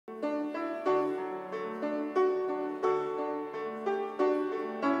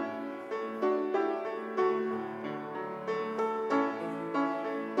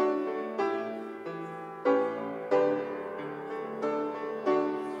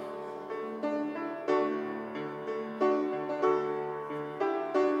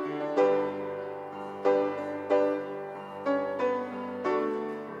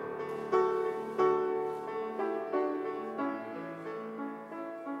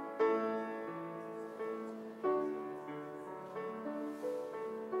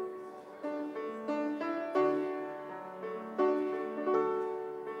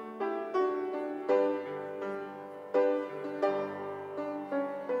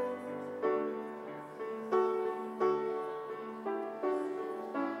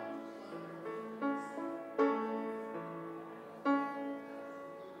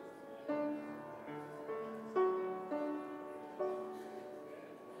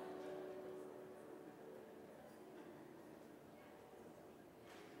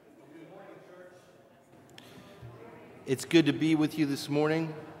It's good to be with you this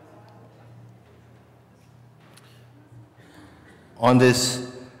morning. On this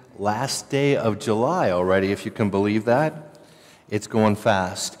last day of July already, if you can believe that. It's going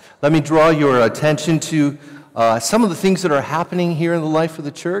fast. Let me draw your attention to some of the things that are happening here in the life of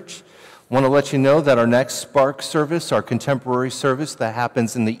the church. I want to let you know that our next Spark service, our contemporary service that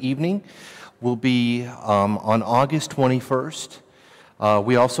happens in the evening, will be on August 21st.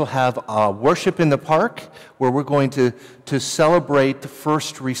 We also have worship in the park, where we're going to celebrate the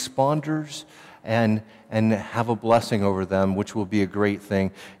first responders and have a blessing over them, which will be a great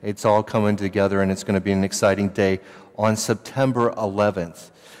thing. It's all coming together, and it's going to be an exciting day on September 11th.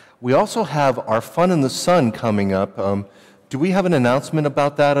 We also have our Fun in the Sun coming up. Do we have an announcement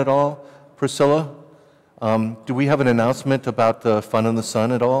about that at all, Priscilla? Do we have an announcement about the Fun in the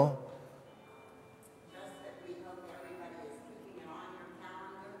Sun at all?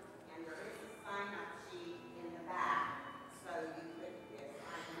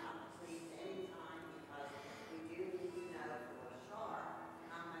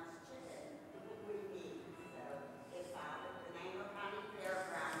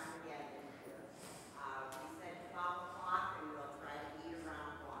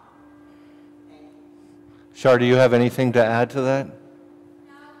 Shar, do you have anything to add to that? No,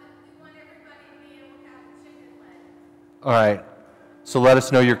 but we want everybody to be able to have a chicken leg. All right. So let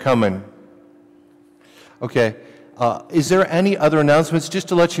us know you're coming. Okay. Is there any other announcements? Just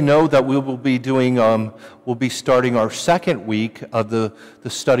to let you know that we will be doing, we'll be starting our second week of the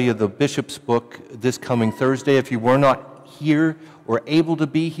study of the Bishop's book this coming Thursday. If you were not here or able to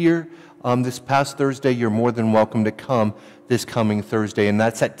be here this past Thursday, you're more than welcome to come this coming Thursday. And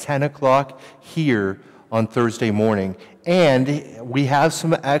that's at 10 o'clock here on Thursday morning. And we have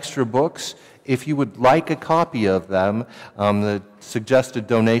some extra books. If you would like a copy of them, the suggested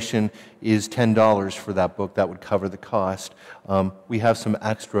donation is $10 for that book. That would cover the cost. We have some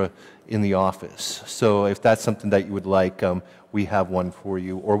extra in the office. So if that's something that you would like, we have one for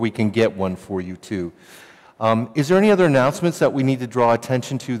you, or we can get one for you too. Is there any other announcements that we need to draw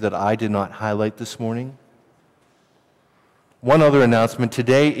attention to that I did not highlight this morning? One other announcement.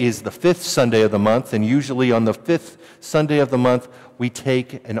 Today is the 5th Sunday of the month, and usually on the 5th Sunday of the month, we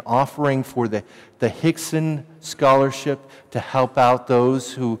take an offering for the Hickson Scholarship to help out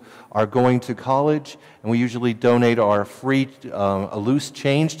those who are going to college, and we usually donate our free, a loose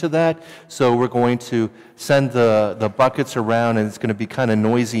change to that. So we're going to send the buckets around, and it's going to be kind of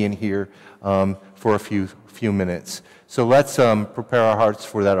noisy in here for a few minutes. So let's prepare our hearts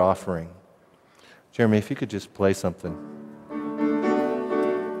for that offering. Jeremy, if you could just play something.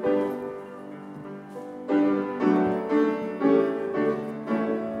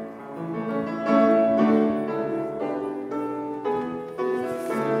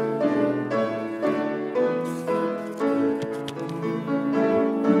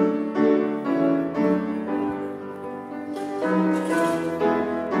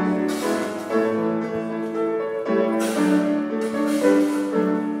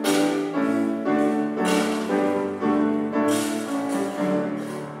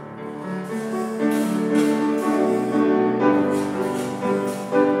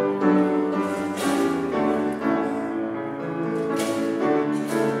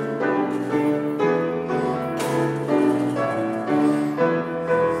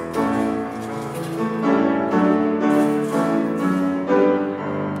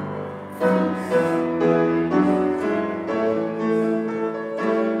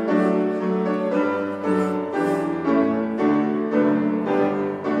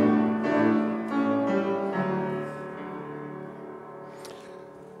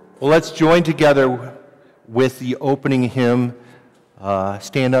 Well, let's join together with the opening hymn,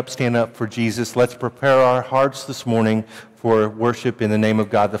 Stand Up for Jesus. Let's prepare our hearts this morning for worship in the name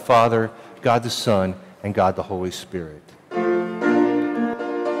of God the Father, God the Son, and God the Holy Spirit.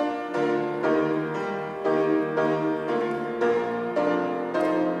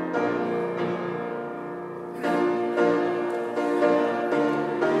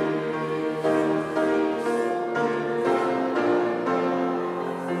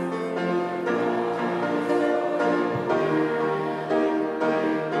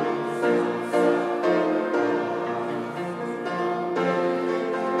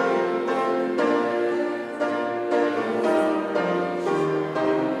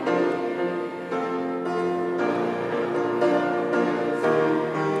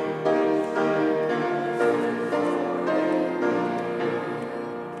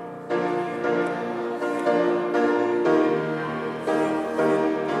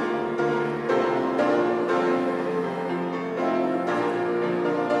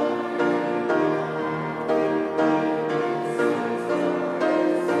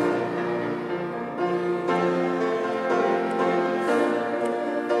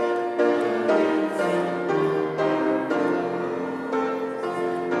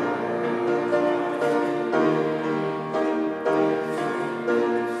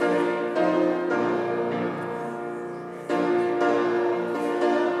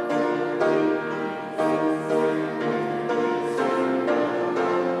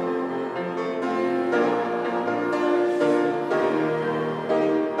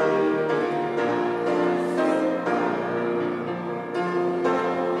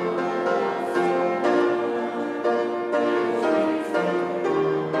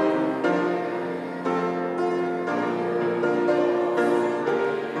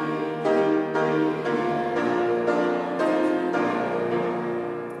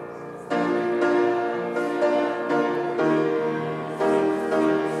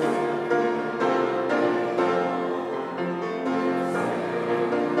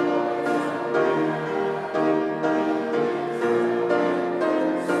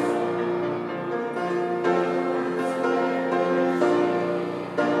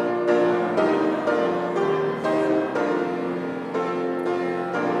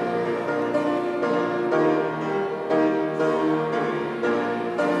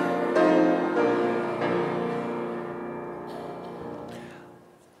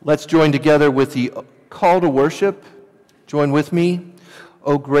 Let's join together with the call to worship. Join with me.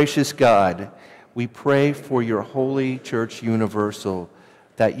 O gracious God, we pray for your holy church universal,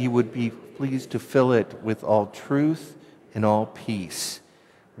 that you would be pleased to fill it with all truth and all peace.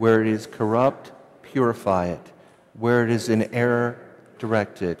 Where it is corrupt, purify it. Where it is in error,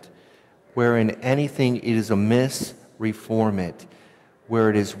 direct it. Where in anything it is amiss, reform it.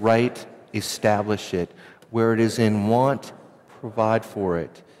 Where it is right, establish it. Where it is in want, provide for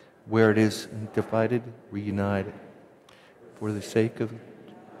it. Where it is divided, reunite it. For the sake of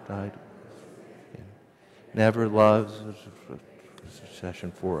died, never loves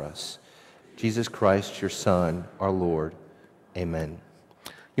succession for us. Jesus Christ, your Son, our Lord. Amen.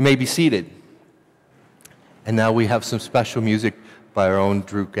 You may be seated. And now we have some special music by our own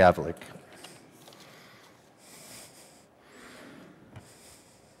Drew Gavlik.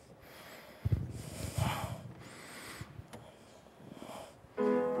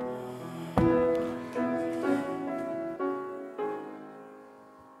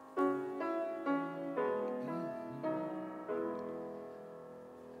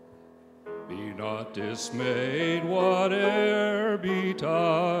 Be not dismayed, whate'er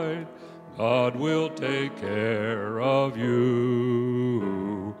betide, God will take care of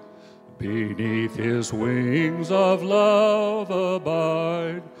you. Beneath his wings of love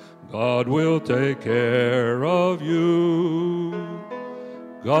abide, God will take care of you.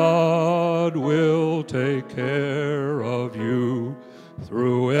 God will take care of you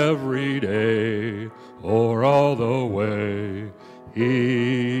through every day or all the way.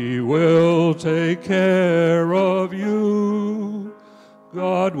 He will take care of you.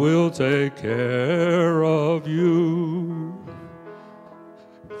 God will take care of you.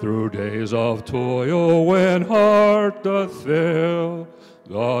 Through days of toil when heart doth fail,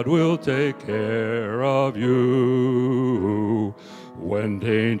 God will take care of you. When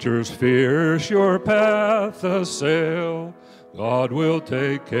dangers fierce your path assail, God will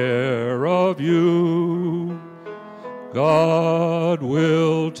take care of you. God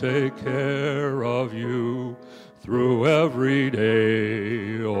will take care of you through every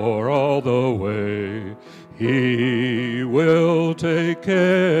day or all the way. He will take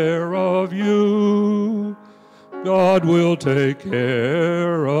care of you. God will take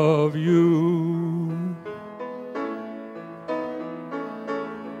care of you.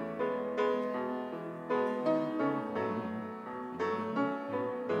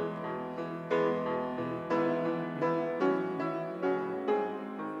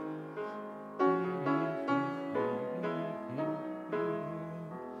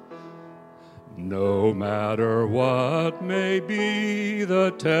 No matter what may be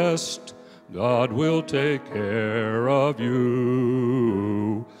the test, God will take care of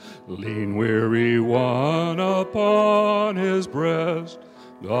you. Lean, weary one upon his breast,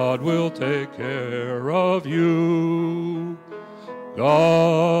 God will take care of you.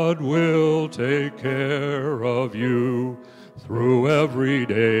 God will take care of you through every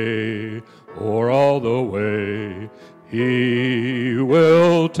day or all the way. He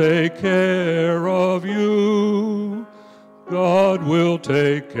will take care of you. God will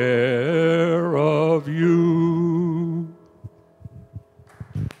take care of you.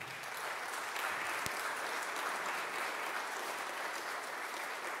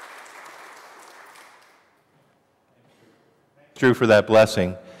 Drew, for that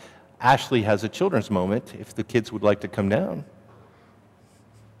blessing. Ashley has a children's moment, if the kids would like to come down.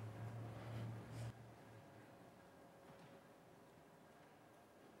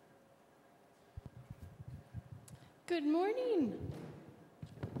 Good morning.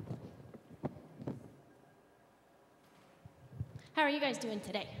 How are you guys doing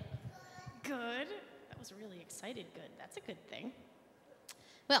today? Good. That was really excited good. That's a good thing.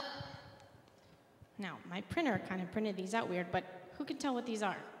 Well, now my printer kind of printed these out weird, but who can tell what these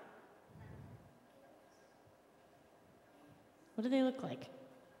are? What do they look like?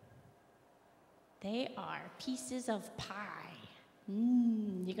 They are pieces of pie.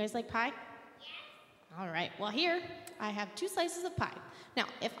 You guys like pie? All right, well here, I have 2 slices of pie. Now,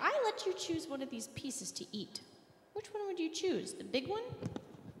 if I let you choose one of these pieces to eat, which one would you choose? The big one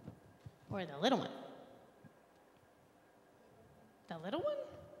or the little one? The little one?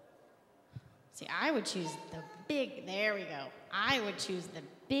 See, I would choose the big, there we go. I would choose the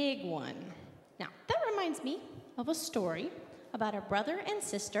big one. Now, that reminds me of a story about a brother and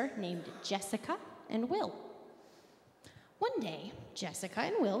sister named Jessica and Will. One day, Jessica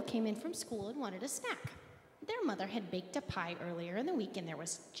and Will came in from school and wanted a snack. Their mother had baked a pie earlier in the week, and there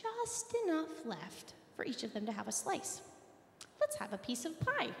was just enough left for each of them to have a slice. Let's have a piece of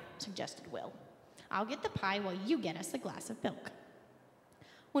pie, suggested Will. I'll get the pie while you get us a glass of milk.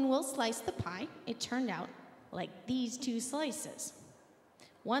 When Will sliced the pie, it turned out like these two slices.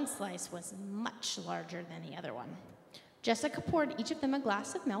 One slice was much larger than the other one. Jessica poured each of them a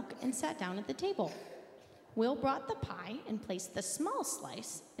glass of milk and sat down at the table. Will brought the pie and placed the small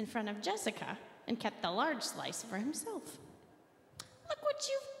slice in front of Jessica and kept the large slice for himself. "Look what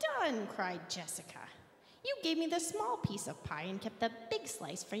you've done," cried Jessica. "You gave me the small piece of pie and kept the big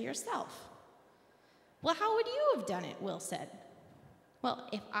slice for yourself." "Well, how would you have done it?" Will said. "Well,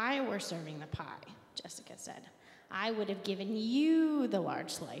 if I were serving the pie," Jessica said, "I would have given you the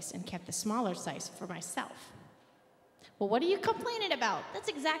large slice and kept the smaller slice for myself." "Well, what are you complaining about? That's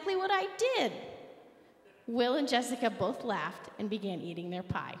exactly what I did." Will and Jessica both laughed and began eating their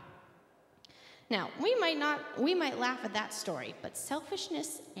pie. Now, we might laugh at that story, but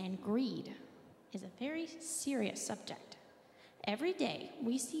selfishness and greed is a very serious subject. Every day,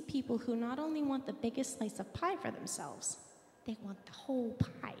 we see people who not only want the biggest slice of pie for themselves, they want the whole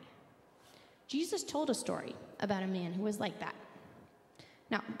pie. Jesus told a story about a man who was like that.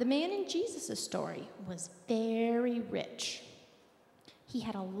 Now, the man in Jesus' story was very rich. He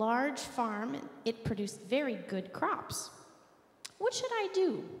had a large farm, and it produced very good crops. "What should I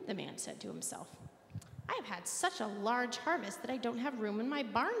do?" the man said to himself. "I have had such a large harvest that I don't have room in my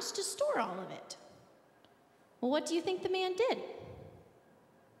barns to store all of it." Well, what do you think the man did?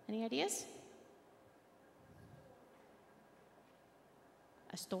 Any ideas?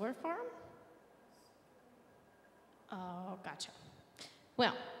 A store farm? Oh, gotcha.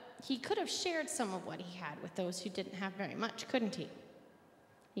 Well, he could have shared some of what he had with those who didn't have very much, couldn't he?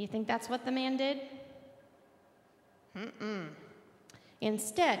 You think that's what the man did?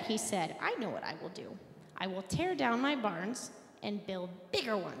 Instead, he said, "I know what I will do. I will tear down my barns and build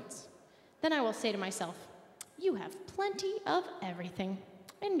bigger ones. Then I will say to myself, 'You have plenty of everything.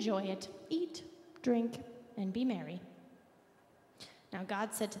 Enjoy it. Eat, drink, and be merry.' Now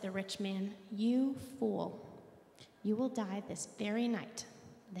God said to the rich man, 'You fool, you will die this very night.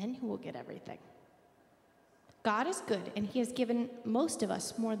 Then who will get everything?' God is good, and he has given most of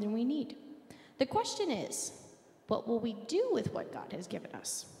us more than we need. The question is, what will we do with what God has given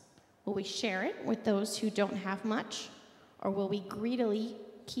us? Will we share it with those who don't have much, or will we greedily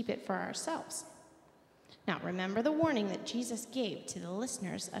keep it for ourselves?" Now, remember the warning that Jesus gave to the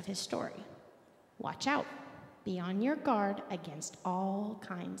listeners of his story. Watch out. Be on your guard against all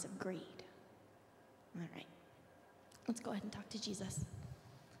kinds of greed. All right. Let's go ahead and talk to Jesus.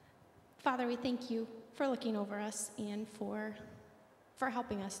 Father, we thank you for looking over us and for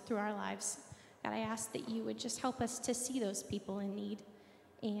helping us through our lives. God, I ask that you would just help us to see those people in need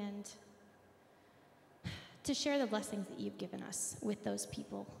and to share the blessings that you've given us with those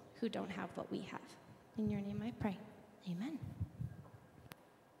people who don't have what we have. In your name I pray. Amen.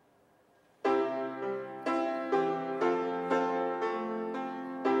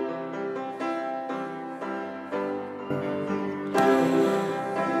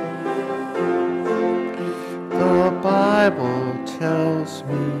 The Bible tells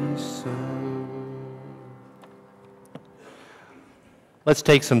me so. Let's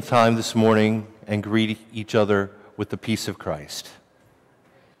take some time this morning and greet each other with the peace of Christ.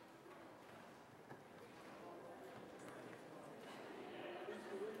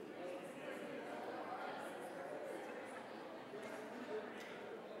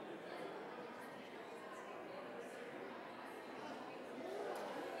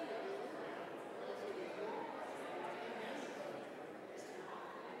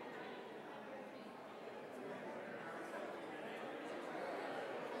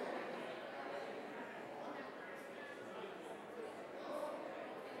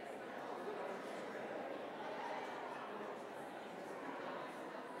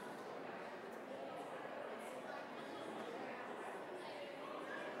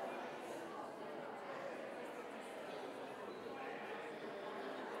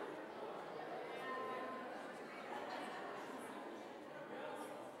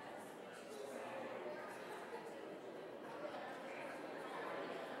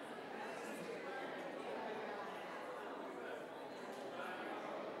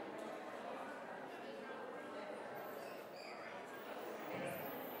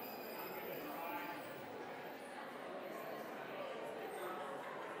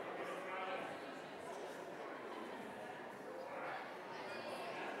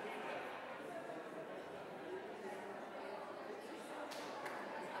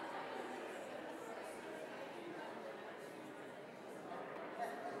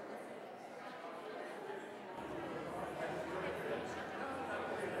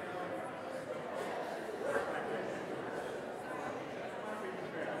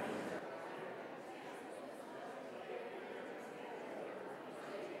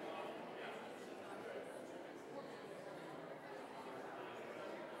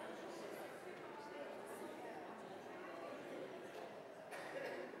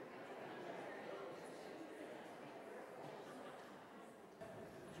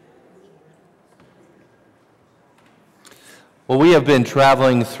 Well, we have been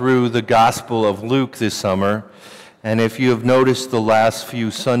traveling through the Gospel of Luke this summer, and if you have noticed the last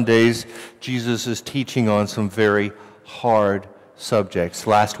few Sundays, Jesus is teaching on some very hard subjects.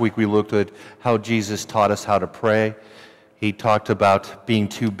 Last week we looked at how Jesus taught us how to pray. He talked about being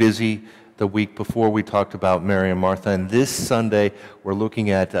too busy. The week before we talked about Mary and Martha, and this Sunday we're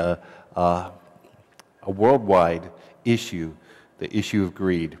looking at a worldwide issue, the issue of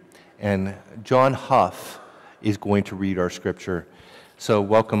greed. And John Huff is going to read our scripture. So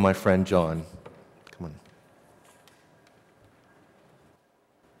welcome my friend John. Come on.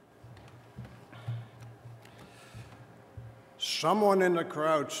 Someone in the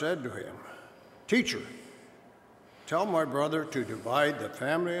crowd said to him, "Teacher, tell my brother to divide the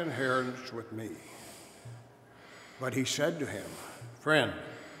family inheritance with me." But he said to him, "Friend,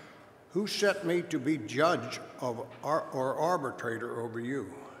 who set me to be judge of or arbitrator over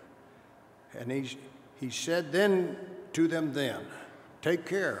you?" And he said then to them, "Take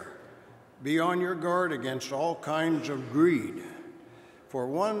care, be on your guard against all kinds of greed, for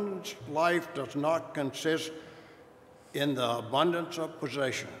one's life does not consist in the abundance of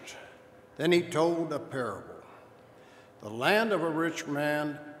possessions." Then he told a parable. The land of a rich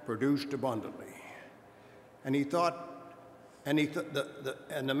man produced abundantly, and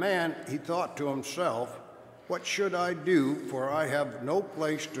the man thought to himself, "What should I do? For I have no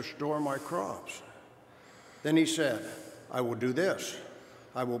place to store my crops." Then he said, "I will do this.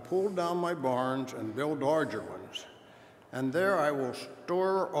 I will pull down my barns and build larger ones, and there I will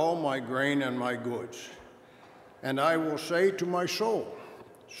store all my grain and my goods. And I will say to my soul,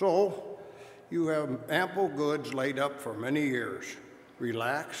 'Soul, you have ample goods laid up for many years.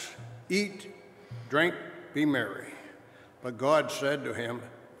 Relax, eat, drink, be merry.' But God said to him,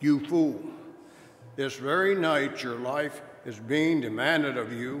 'You fool, this very night your life is being demanded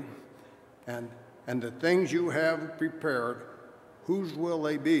of you, and the things you have prepared, whose will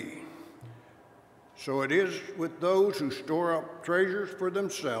they be?' So it is with those who store up treasures for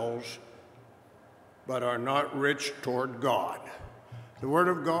themselves, but are not rich toward God." The word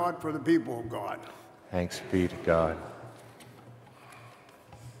of God for the people of God. Thanks be to God.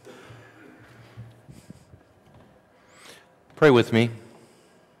 Pray with me.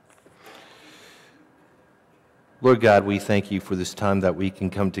 Lord God, we thank you for this time that we can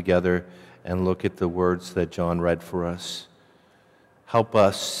come together and look at the words that John read for us. Help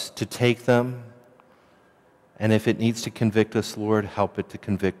us to take them, and if it needs to convict us, Lord, help it to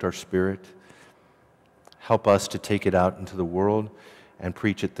convict our spirit. Help us to take it out into the world and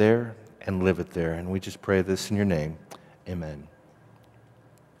preach it there and live it there. And we just pray this in your name. Amen.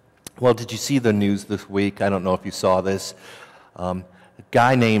 Well, did you see the news this week? I don't know if you saw this. A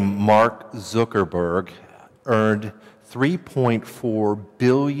guy named Mark Zuckerberg earned $3.4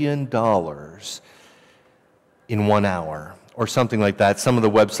 billion in 1 hour, or something like that. Some of the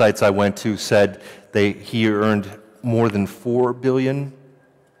websites I went to said he earned more than $4 billion.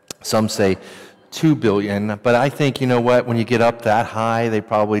 Some say $2 billion, but I think, you know what, when you get up that high, they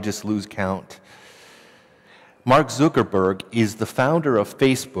probably just lose count. Mark Zuckerberg is the founder of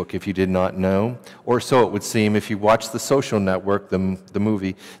Facebook, if you did not know, or so it would seem if you watch The Social Network, the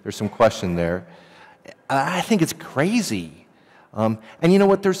movie. There's some question there. I think it's crazy. And you know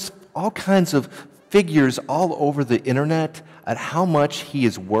what, there's all kinds of figures all over the internet at how much he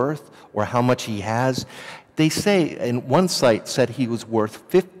is worth or how much he has. They say, and one site said he was worth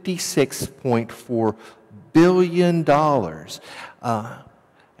 $56.4 billion.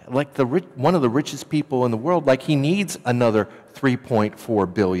 Like one of the richest people in the world, like he needs another $3.4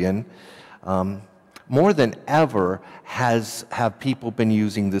 billion. More than ever have people been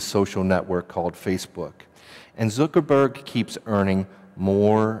using this social network called Facebook. And Zuckerberg keeps earning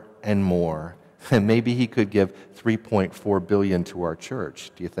more and more. And maybe he could give $3.4 billion to our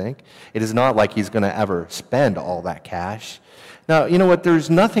church, do you think? It is not like he's going to ever spend all that cash. Now, you know what? There's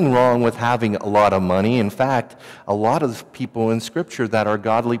nothing wrong with having a lot of money. In fact, a lot of people in Scripture that are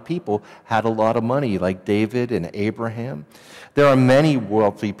godly people had a lot of money, like David and Abraham. There are many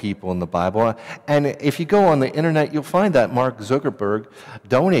wealthy people in the Bible. And if you go on the internet, you'll find that Mark Zuckerberg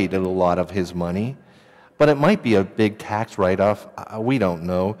donated a lot of his money. But it might be a big tax write-off. We don't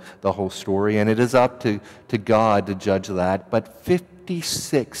know the whole story, and it is up to God to judge that. But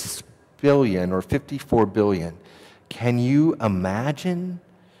 $56 billion or $54 billion, can you imagine?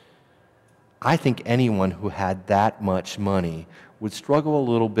 I think anyone who had that much money would struggle a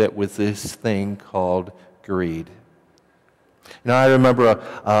little bit with this thing called greed. You know, I remember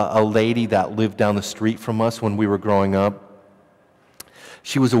a lady that lived down the street from us when we were growing up.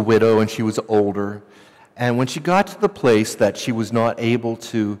 She was a widow and she was older. And when she got to the place that she was not able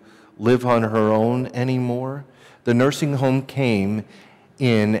to live on her own anymore, The nursing home came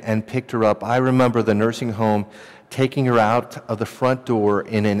in and picked her up. I remember the nursing home taking her out of the front door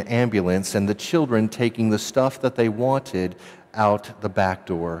in an ambulance and the children taking the stuff that they wanted out the back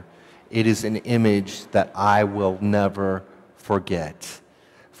door. It is an image that I will never forget.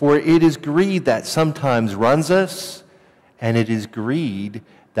 For it is greed that sometimes runs us, and it is greed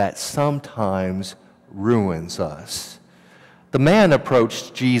that sometimes ruins us. The man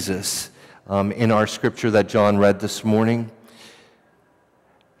approached Jesus in our scripture that John read this morning.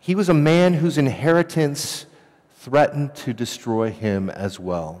 He was a man whose inheritance threatened to destroy him as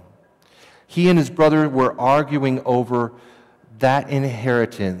well. He and his brother were arguing over that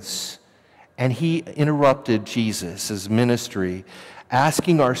inheritance, and he interrupted Jesus' ministry,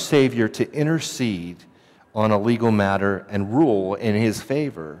 asking our Savior to intercede on a legal matter and rule in his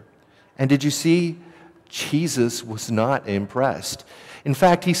favor. And did you see? Jesus was not impressed. In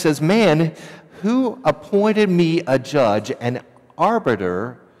fact, he says, "Man, who appointed me a judge and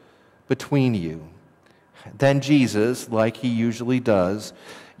arbiter between you?" Then Jesus, like he usually does,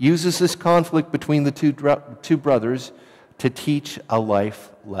 uses this conflict between the two brothers to teach a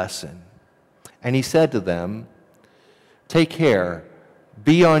life lesson. And he said to them, "Take care,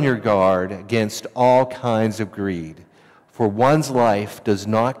 be on your guard against all kinds of greed, for one's life does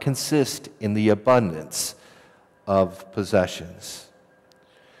not consist in the abundance of possessions."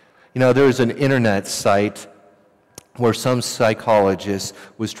 You know, there's an internet site where some psychologist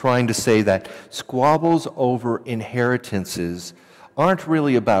was trying to say that squabbles over inheritances aren't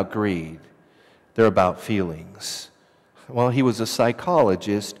really about greed, they're about feelings. Well, he was a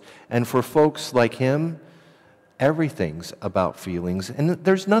psychologist, and for folks like him, everything's about feelings, and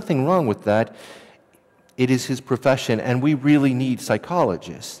there's nothing wrong with that. It is his profession, and we really need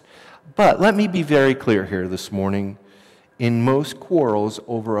psychologists. But let me be very clear here this morning. In most quarrels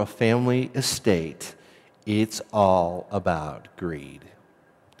over a family estate, it's all about greed.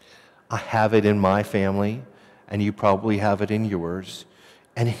 I have it in my family, and you probably have it in yours,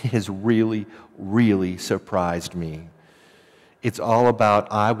 and it has really, really surprised me. It's all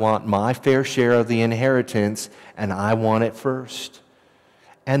about, I want my fair share of the inheritance, and I want it first.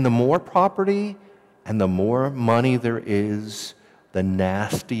 And the more property and the more money there is, the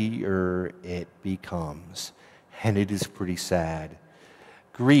nastier it becomes. And it is pretty sad.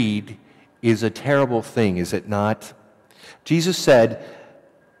 Greed is a terrible thing, is it not? Jesus said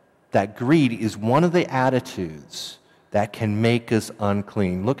that greed is one of the attitudes that can make us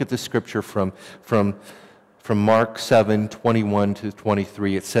unclean. Look at the scripture from Mark 7:21 to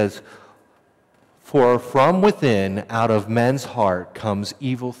 23. It says, "For from within, out of men's heart, comes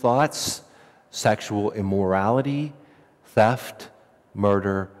evil thoughts, sexual immorality, theft,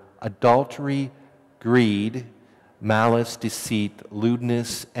 murder, adultery, greed, malice, deceit,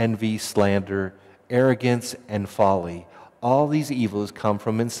 lewdness, envy, slander, arrogance, and folly. All these evils come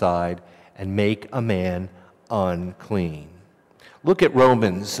from inside and make a man unclean." Look at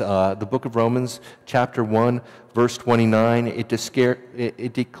Romans, the book of Romans, chapter 1, verse 29. It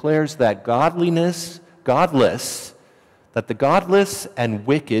declares that that the godless and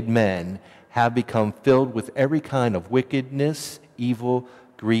wicked men have become filled with every kind of wickedness, evil,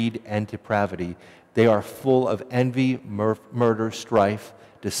 greed, and depravity. They are full of envy, murder, strife,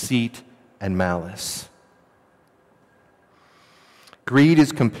 deceit, and malice. Greed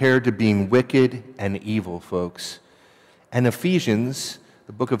is compared to being wicked and evil, folks. And Ephesians,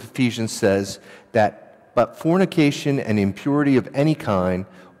 the book of Ephesians says that, "But fornication and impurity of any kind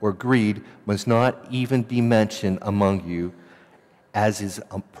or greed must not even be mentioned among you, as is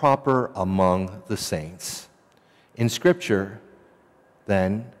proper among the saints." In Scripture,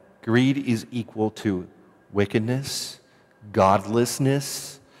 then, greed is equal to wickedness,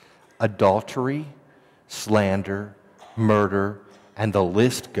 godlessness, adultery, slander, murder, and the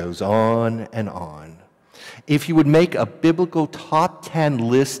list goes on and on. If you would make a biblical top 10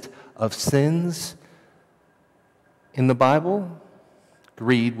 list of sins in the Bible,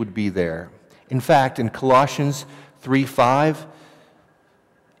 greed would be there. In fact, in Colossians 3:5,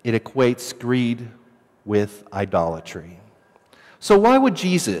 it equates greed with idolatry. So why would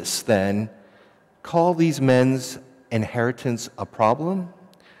Jesus then call these men's inheritance a problem?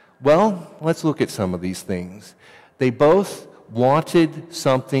 Well, let's look at some of these things. They both wanted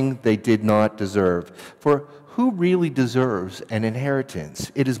something they did not deserve. For who really deserves an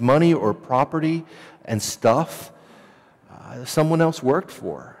inheritance? It is money or property and stuff someone else worked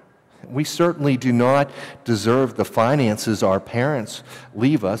for. We certainly do not deserve the finances our parents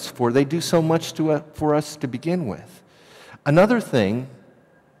leave us, for they do so much for us to begin with. Another thing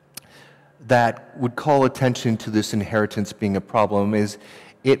that would call attention to this inheritance being a problem is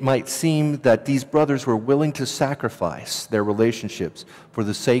it might seem that these brothers were willing to sacrifice their relationships for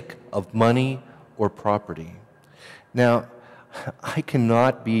the sake of money or property. Now, I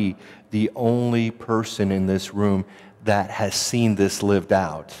cannot be the only person in this room that has seen this lived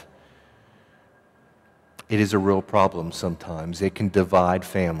out. It is a real problem sometimes. It can divide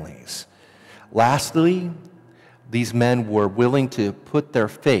families. Lastly, these men were willing to put their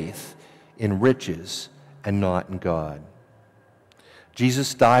faith in riches and not in God.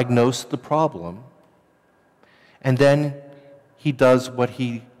 Jesus diagnosed the problem, and then he does what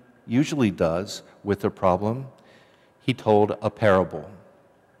he usually does with the problem. He told a parable.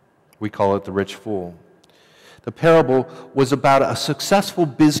 We call it the rich fool. The parable was about a successful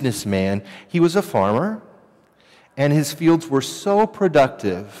businessman. He was a farmer, and his fields were so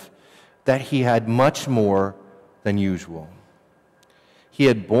productive that he had much more than usual. He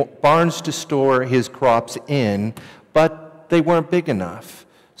had barns to store his crops in, but they weren't big enough.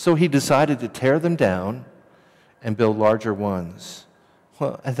 So he decided to tear them down and build larger ones.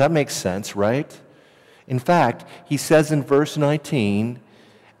 Well, that makes sense, right? In fact, he says in verse 19,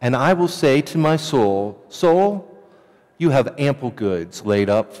 "And I will say to my soul, soul, you have ample goods laid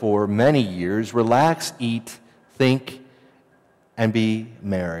up for many years. Relax, eat, think, and be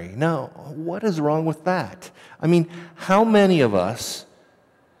merry." Now, what is wrong with that? I mean, how many of us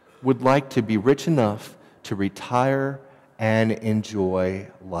would like to be rich enough to retire and enjoy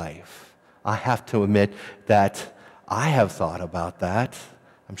life? I have to admit that I have thought about that.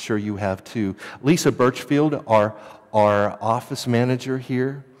 I'm sure you have too. Lisa Birchfield, our office manager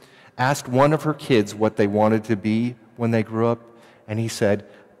here, asked one of her kids what they wanted to be when they grew up, and he said,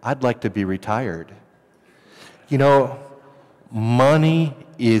 "I'd like to be retired." You know, money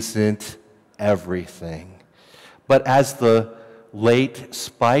isn't everything. But as the late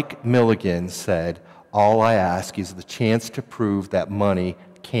Spike Milligan said, all I ask is the chance to prove that money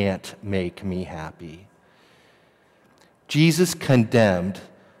can't make me happy. Jesus condemned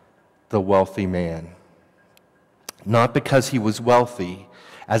the wealthy man, not because he was wealthy.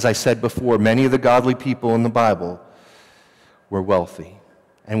 As I said before, many of the godly people in the Bible were wealthy,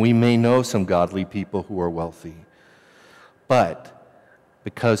 and we may know some godly people who are wealthy. But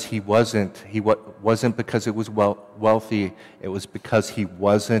because he wasn't because it was wealthy, it was because he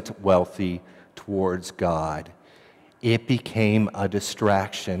wasn't wealthy towards God. It became a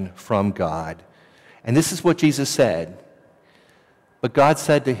distraction from God. And this is what Jesus said. But God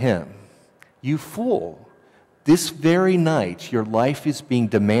said to him, "You fool, this very night your life is being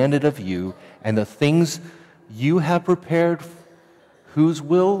demanded of you, and the things you have prepared, whose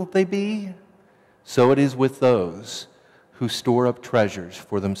will they be? So it is with those who store up treasures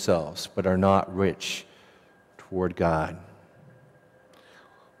for themselves, but are not rich toward God."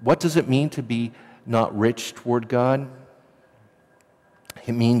 What does it mean to be not rich toward God?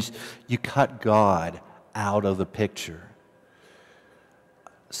 It means you cut God out of the picture.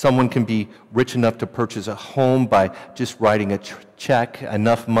 Someone can be rich enough to purchase a home by just writing a check,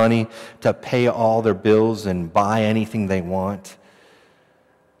 enough money to pay all their bills and buy anything they want.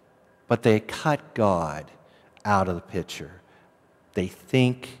 But they cut God out of the picture. They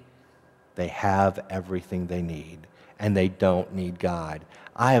think they have everything they need, and they don't need God.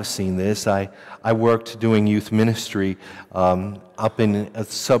 I have seen this. I worked doing youth ministry up in the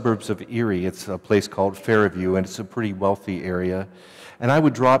suburbs of Erie. It's a place called Fairview, and it's a pretty wealthy area. And I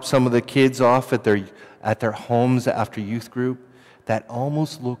would drop some of the kids off at their homes after youth group that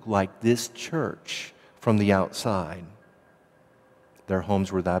almost looked like this church from the outside. Their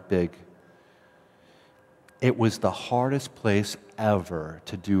homes were that big. It was the hardest place ever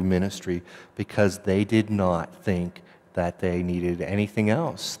to do ministry because they did not think that they needed anything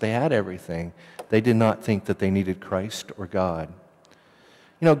else. They had everything. They did not think that they needed Christ or God.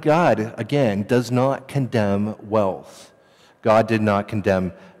 You know, God, again, does not condemn wealth. God did not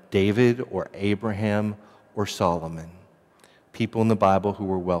condemn David or Abraham or Solomon, people in the Bible who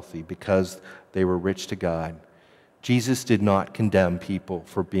were wealthy because they were rich to God. Jesus did not condemn people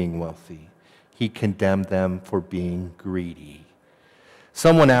for being wealthy. He condemned them for being greedy.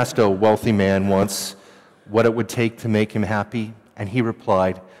 Someone asked a wealthy man once what it would take to make him happy, and he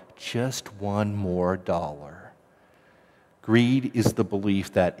replied, "Just one more dollar." Greed is the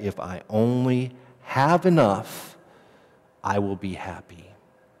belief that if I only have enough, I will be happy.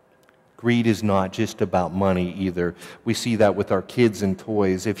 Greed is not just about money either. We see that with our kids and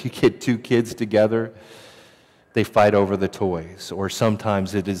toys. If you get two kids together, they fight over the toys, or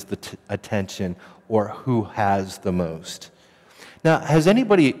sometimes it is the attention or who has the most. Now, has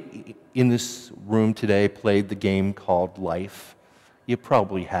anybody in this room today played the game called Life? You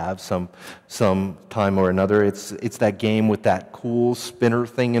probably have some time or another. It's that game with that cool spinner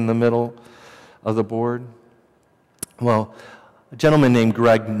thing in the middle of the board. Well, a gentleman named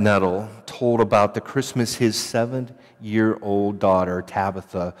Greg Nettle told about the Christmas his 7-year-old daughter,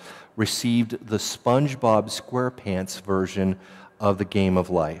 Tabitha, received the SpongeBob SquarePants version of the Game of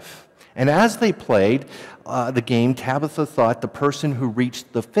Life. And as they played the game, Tabitha thought the person who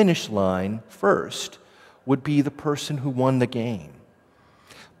reached the finish line first would be the person who won the game.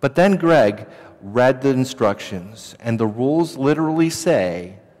 But then Greg read the instructions, and the rules literally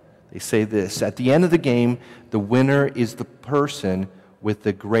say this: at the end of the game, the winner is the person with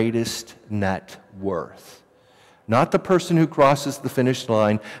the greatest net worth. Not the person who crosses the finish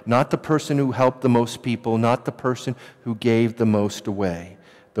line, not the person who helped the most people, not the person who gave the most away.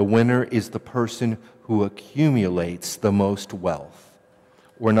 The winner is the person who accumulates the most wealth.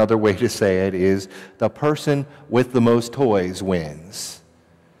 Or another way to say it is, the person with the most toys wins.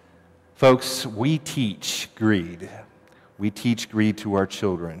 Folks, we teach greed. We teach greed to our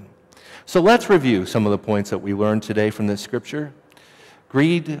children. So let's review some of the points that we learned today from this scripture.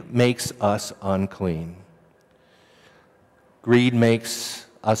 Greed makes us unclean. Greed makes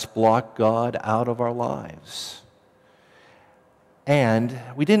us block God out of our lives. And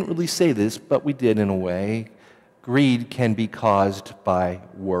we didn't really say this, but we did in a way. Greed can be caused by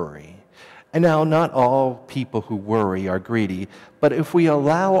worry. And now, not all people who worry are greedy, but if we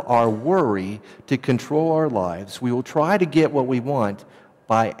allow our worry to control our lives, we will try to get what we want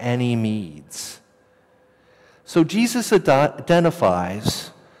by any means. So Jesus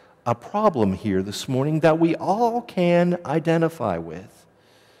identifies a problem here this morning that we all can identify with.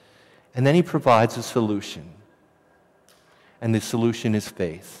 And then he provides a solution. And the solution is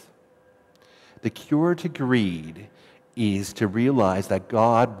faith. The cure to greed is to realize that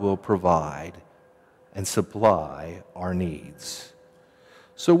God will provide and supply our needs.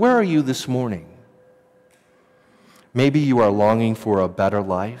 So where are you this morning? Maybe you are longing for a better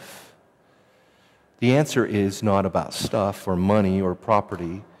life. The answer is not about stuff or money or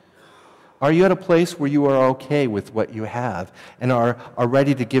property. Are you at a place where you are okay with what you have and are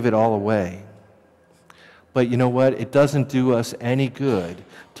ready to give it all away? But you know what? It doesn't do us any good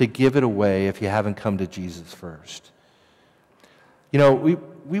to give it away if you haven't come to Jesus first. You know,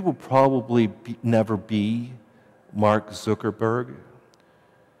 we will probably never be Mark Zuckerberg,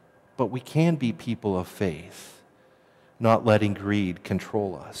 but we can be people of faith, not letting greed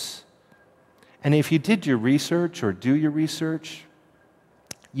control us. And if you did your research or do your research,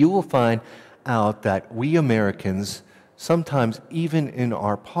 you will find out that we Americans, sometimes even in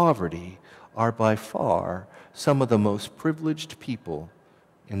our poverty, are by far some of the most privileged people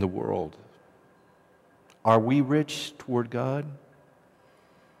in the world. Are we rich toward God?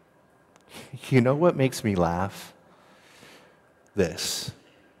 You know what makes me laugh? This.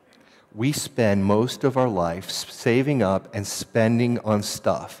 We spend most of our life saving up and spending on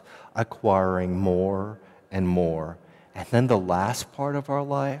stuff, acquiring more and more. And then the last part of our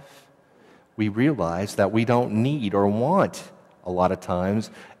life, we realize that we don't need or want, a lot of times,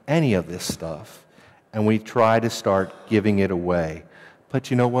 any of this stuff. And we try to start giving it away.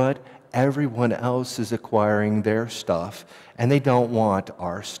 But you know what? Everyone else is acquiring their stuff, and they don't want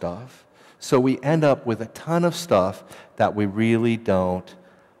our stuff. So we end up with a ton of stuff that we really don't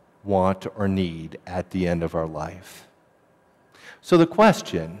want or need at the end of our life. So the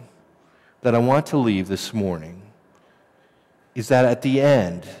question that I want to leave this morning is that at the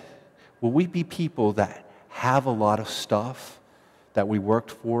end, will we be people that have a lot of stuff that we worked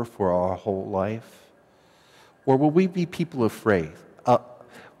for our whole life? Or will we be people of faith?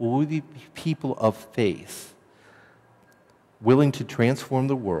 Will we be people of faith, willing to transform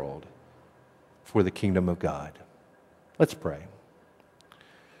the world for the kingdom of God? Let's pray.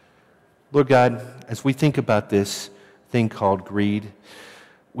 Lord God, as we think about this thing called greed,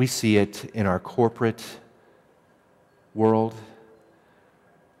 we see it in our corporate world.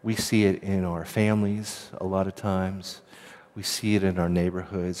 We see it in our families a lot of times. We see it in our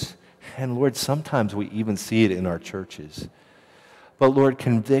neighborhoods. And Lord, sometimes we even see it in our churches. But Lord,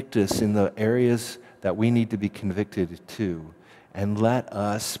 convict us in the areas that we need to be convicted to. And let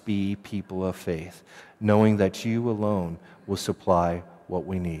us be people of faith, knowing that you alone will supply what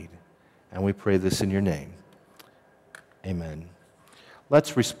we need. And we pray this in your name. Amen.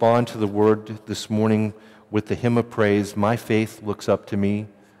 Let's respond to the word this morning with the hymn of praise, My Faith Looks Up to Me,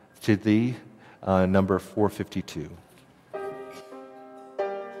 to Thee, number 452.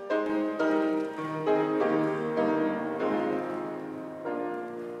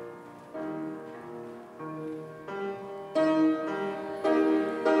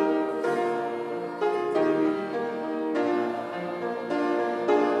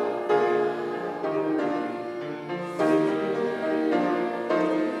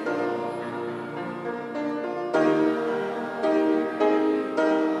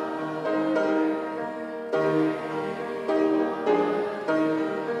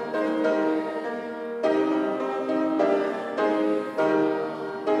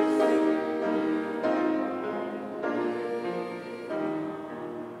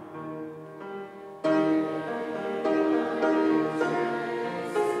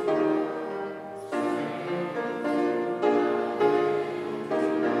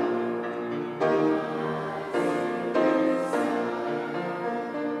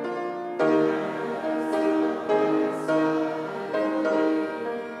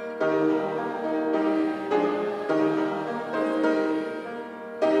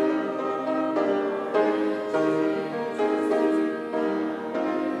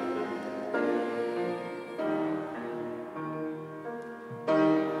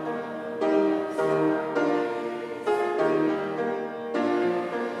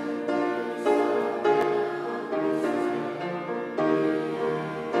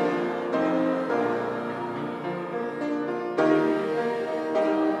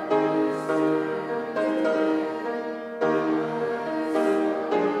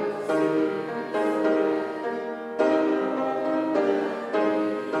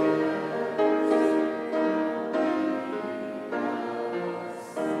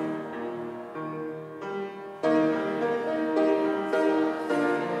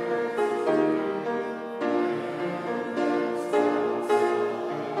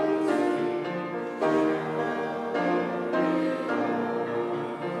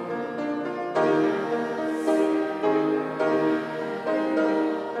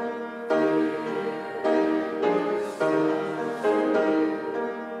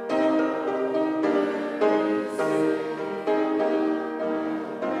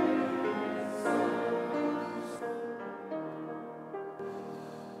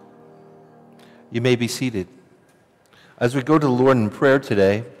 You may be seated. As we go to the Lord in prayer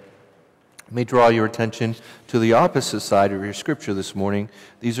today, let me draw your attention to the opposite side of your scripture this morning.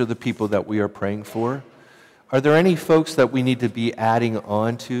 These are the people that we are praying for. Are there any folks that we need to be adding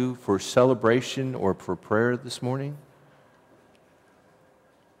on to for celebration or for prayer this morning?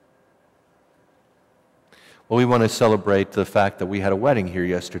 Well, we want to celebrate the fact that we had a wedding here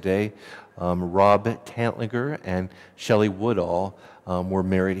yesterday. Rob Tantlinger and Shelley Woodall were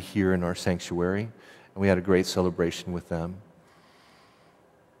married here in our sanctuary, and we had a great celebration with them.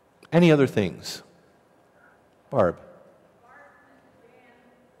 Any other things? Barb?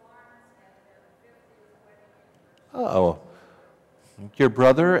 Oh, your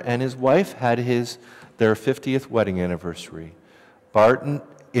brother and his wife had their 50th wedding anniversary. Barton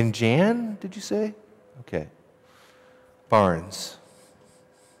in Jan, did you say? Okay. Barnes.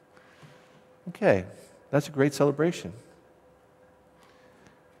 Okay, that's a great celebration.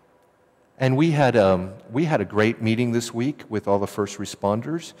 And we had a great meeting this week with all the first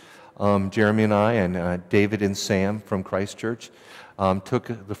responders. Jeremy and I and David and Sam from Christchurch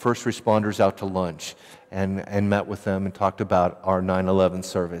took the first responders out to lunch and met with them and talked about our 9/11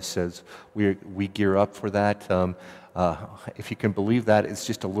 service as we gear up for that. If you can believe that, it's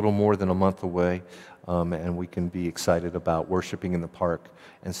just a little more than a month away, and we can be excited about worshiping in the park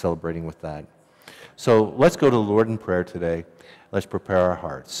and celebrating with that. So let's go to the Lord in prayer today. Let's prepare our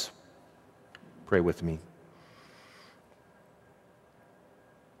hearts. Pray with me.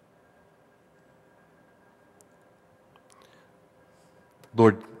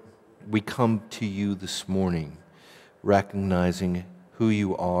 Lord, we come to you this morning recognizing who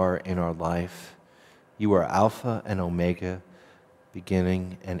you are in our life. You are Alpha and Omega,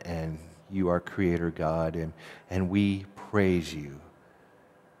 beginning and end. You are Creator God, and we praise you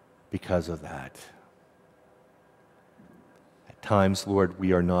because of that. At times, Lord,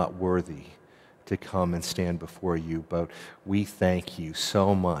 we are not worthy to come and stand before you, but we thank you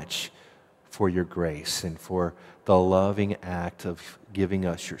so much for your grace and for the loving act of giving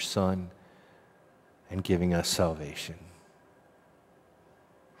us your Son and giving us salvation.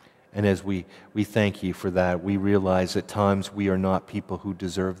 And as we thank you for that, we realize at times we are not people who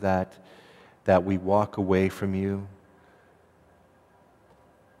deserve that we walk away from you,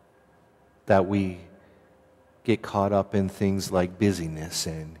 that we get caught up in things like busyness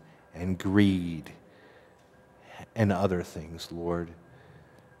and greed and other things, Lord.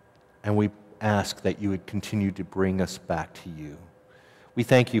 And we ask that you would continue to bring us back to you. We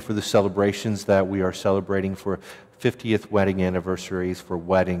thank you for the celebrations that we are celebrating for 50th wedding anniversaries, for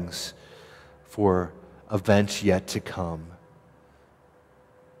weddings, for events yet to come.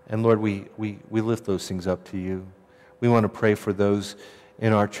 And Lord, we lift those things up to you. We want to pray for those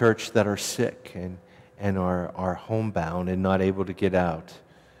in our church that are sick and are homebound and not able to get out.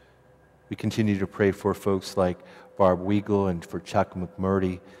 We continue to pray for folks like Barb Weigel and for Chuck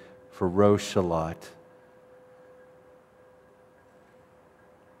McMurdy, for Rose Shalott,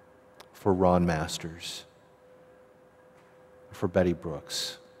 for Ron Masters, for Betty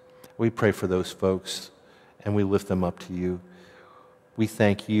Brooks. We pray for those folks and we lift them up to you. We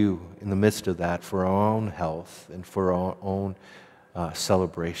thank you in the midst of that for our own health and for our own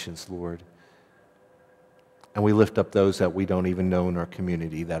celebrations, Lord. And we lift up those that we don't even know in our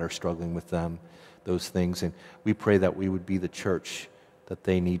community that are struggling with those things. And we pray that we would be the church that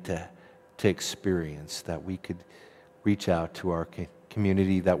they need to experience, that we could reach out to our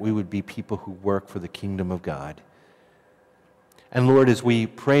community, that we would be people who work for the kingdom of God. And Lord, as we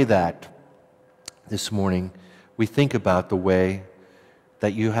pray that this morning, we think about the way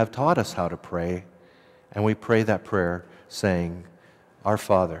that you have taught us how to pray, and we pray that prayer saying, Our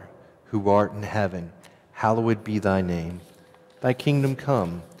Father, who art in heaven, hallowed be thy name. Thy kingdom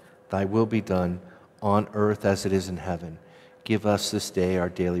come, thy will be done, on earth as it is in heaven. Give us this day our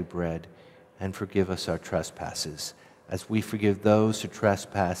daily bread, and forgive us our trespasses, as we forgive those who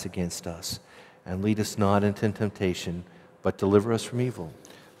trespass against us. And lead us not into temptation, but deliver us from evil.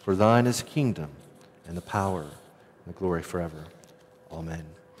 For thine is the kingdom, and the power, and the glory forever. Amen.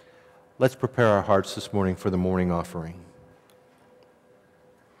 Let's prepare our hearts this morning for the morning offering.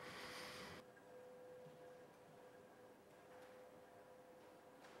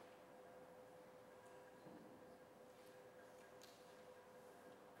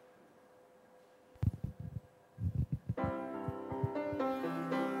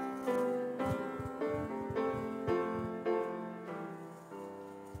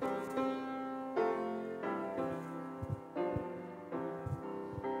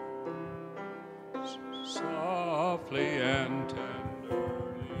 Softly and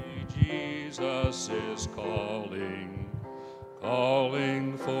tenderly Jesus is calling.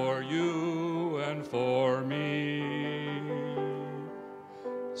 calling for you and for me.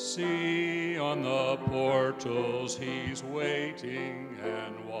 See, on the portals he's waiting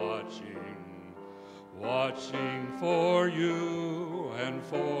and watching for you and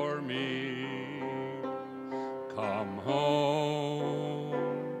for me. Come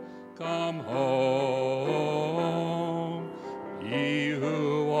home, ye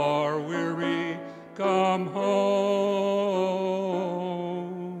who are weary, come home.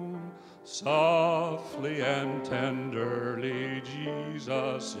 Softly and tenderly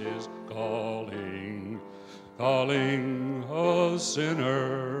Jesus is calling a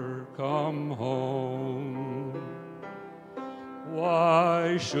sinner, come home.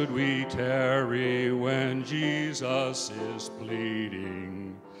 Why should we tarry when Jesus is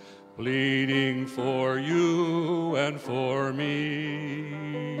pleading for you and for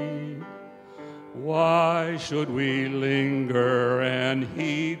me? Why should we linger and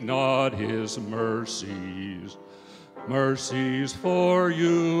heed not his mercies for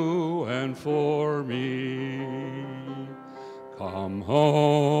you and for me? Come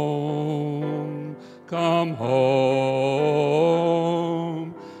home,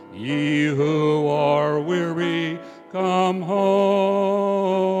 ye who are weary, come home.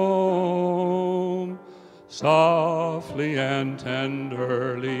 Softly and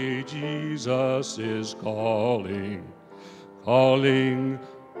tenderly Jesus is calling,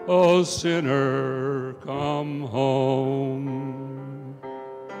 O sinner, come home.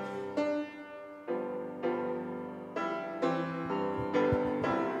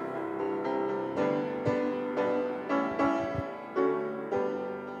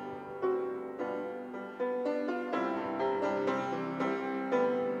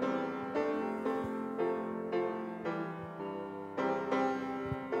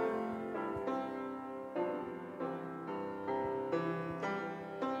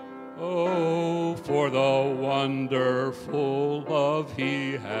 Oh, for the wonderful love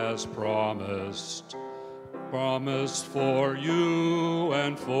he has promised for you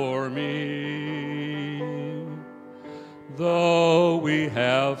and for me. Though we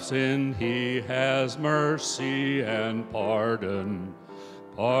have sinned, he has mercy and pardon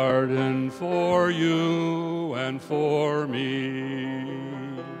for you and for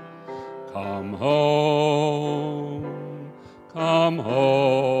me. Come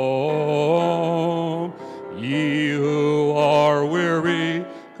home, ye who are weary,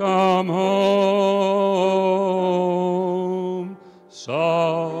 come home.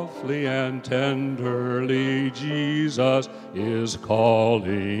 Softly and tenderly Jesus is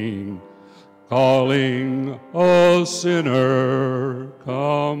calling, O sinner,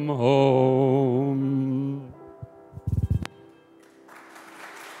 come home.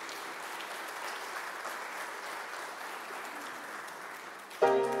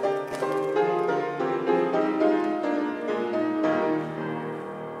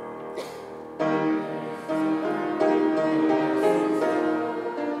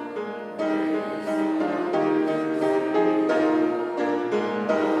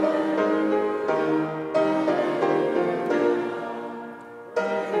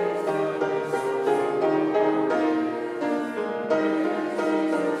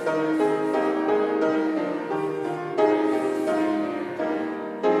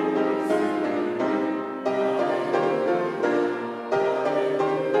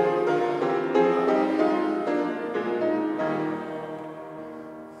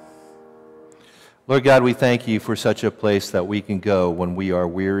 Lord God, we thank you for such a place that we can go when we are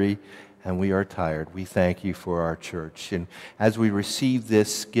weary and we are tired. We thank you for our church. And as we receive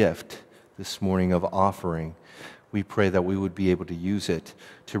this gift this morning of offering, we pray that we would be able to use it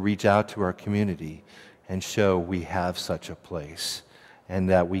to reach out to our community and show we have such a place and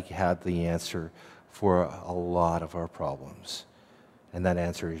that we have the answer for a lot of our problems. And that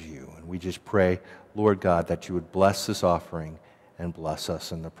answer is you. And we just pray, Lord God, that you would bless this offering and bless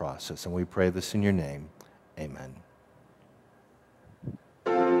us in the process. And we pray this in your name. Amen.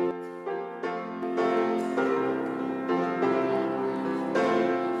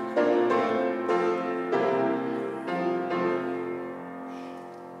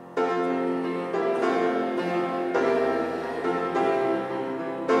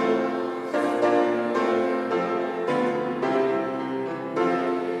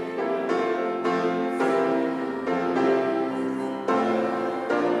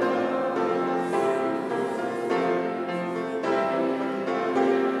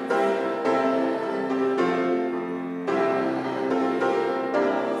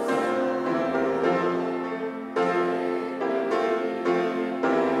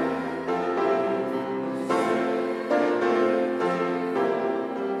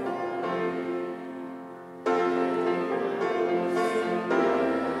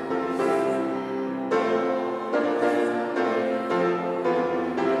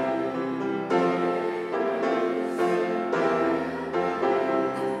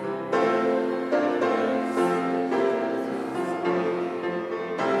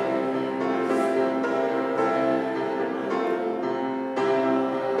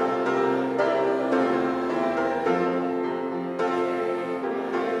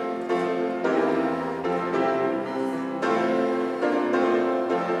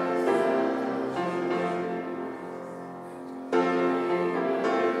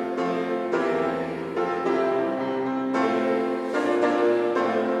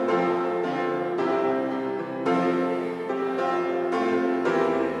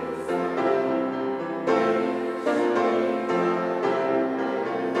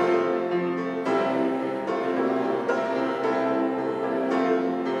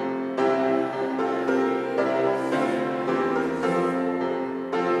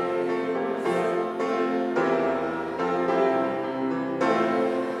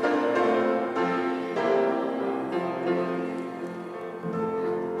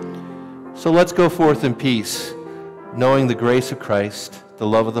 So let's go forth in peace, knowing the grace of Christ, the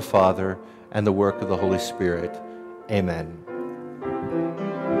love of the Father, and the work of the Holy Spirit. Amen.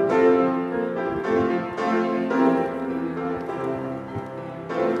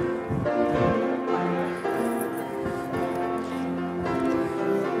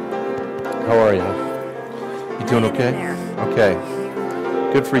 How are you? You doing okay? Okay.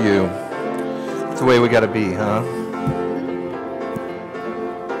 Good for you. That's the way we got to be, huh?